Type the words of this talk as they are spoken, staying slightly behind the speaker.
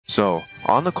So,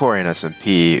 on the Chorion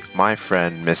SMP, my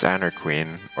friend Miss Anna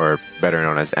Queen, or better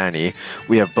known as Annie,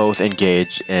 we have both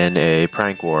engaged in a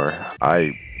prank war.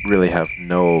 I really have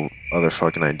no other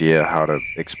fucking idea how to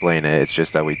explain it. It's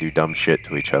just that we do dumb shit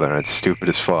to each other and it's stupid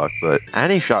as fuck. But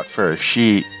Annie shot first.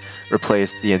 She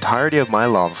replaced the entirety of my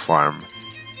lava farm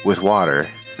with water.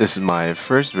 This is my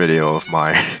first video of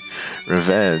my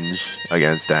revenge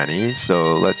against Annie,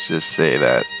 so let's just say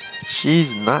that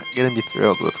she's not gonna be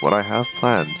thrilled with what I have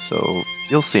planned, so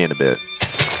you'll see in a bit.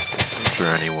 I'm sure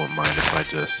Annie won't mind if I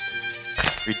just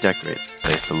redecorate the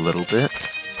place a little bit.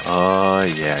 Oh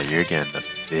yeah, you're getting the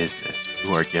business.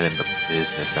 You are getting the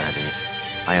business,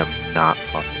 Annie. I am not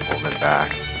fucking holding back.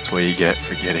 That's what you get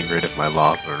for getting rid of my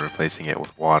lava and replacing it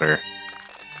with water.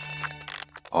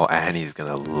 Oh, Annie's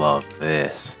gonna love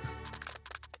this.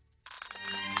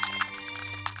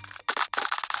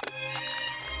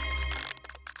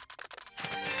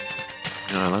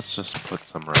 You know, let's just put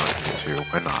some around here too.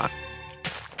 Why not?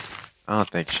 I don't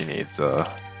think she needs a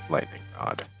lightning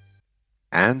rod.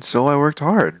 And so I worked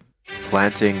hard,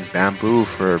 planting bamboo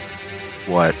for,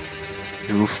 what,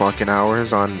 2 fucking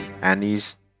hours on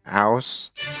Annie's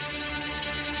house?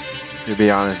 To be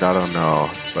honest, I don't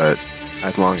know, but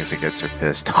as long as it gets her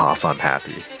pissed off, I'm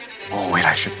happy. Oh wait,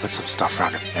 I should put some stuff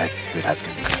around her bed too, that's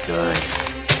gonna be good.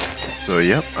 So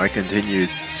yep, I continued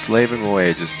slaving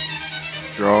away, just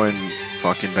drawing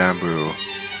fucking bamboo.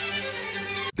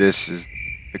 This is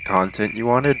the content you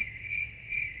wanted?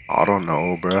 I don't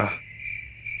know, bruh.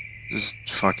 Just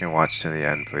fucking watch to the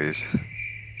end, please.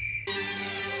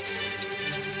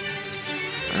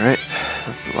 Alright,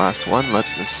 that's the last one.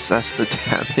 Let's assess the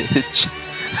damage.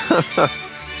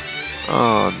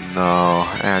 Oh no,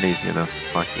 Annie's gonna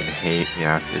fucking hate me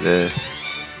after this.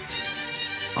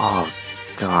 Oh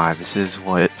god, this is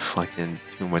what fucking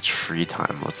too much free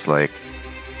time looks like.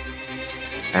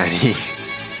 Annie,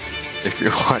 if you're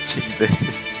watching this,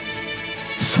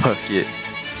 suck it.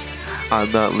 I'm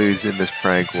not losing this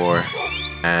prank war.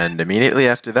 And immediately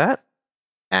after that,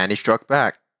 Annie struck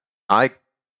back. I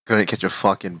couldn't catch a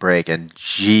fucking break, and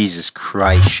Jesus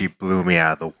Christ, she blew me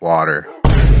out of the water.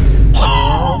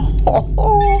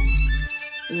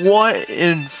 What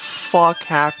in fuck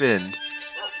happened?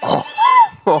 Oh,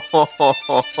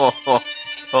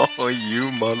 you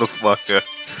motherfucker.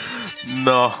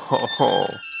 No.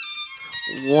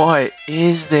 What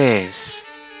is this?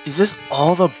 Is this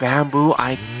all the bamboo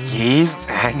I gave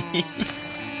Annie?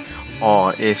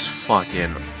 Oh, it's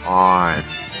fucking on.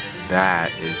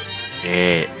 That is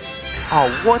it.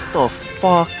 Oh, what the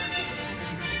fuck?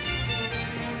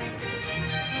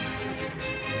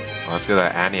 Well, it's good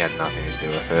that Annie had nothing to do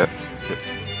with it.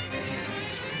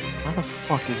 How the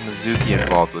fuck is Mizuki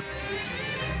involved with...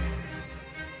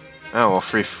 Oh, well,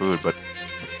 free food, but...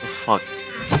 What the fuck?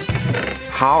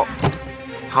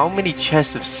 How many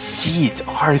chests of seeds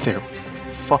are there?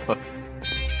 Fuck.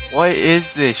 What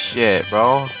is this shit,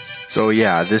 bro? So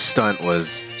yeah, this stunt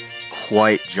was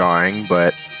quite jarring,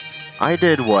 but I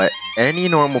did what any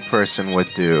normal person would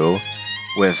do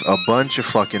with a bunch of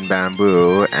fucking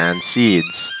bamboo and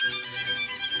seeds.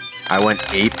 I went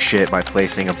apeshit by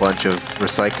placing a bunch of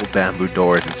recycled bamboo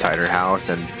doors inside her house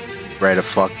and bred a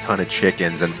fuck ton of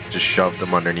chickens and just shoved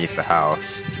them underneath the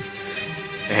house.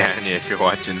 And if you're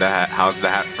watching that, how's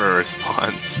that for a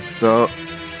response? So,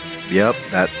 yep,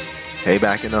 that's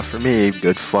payback enough for me.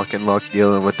 Good fucking luck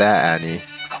dealing with that, Annie.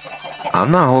 I'm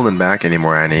not holding back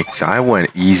anymore, Annie, because I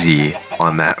went easy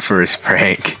on that first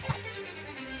prank.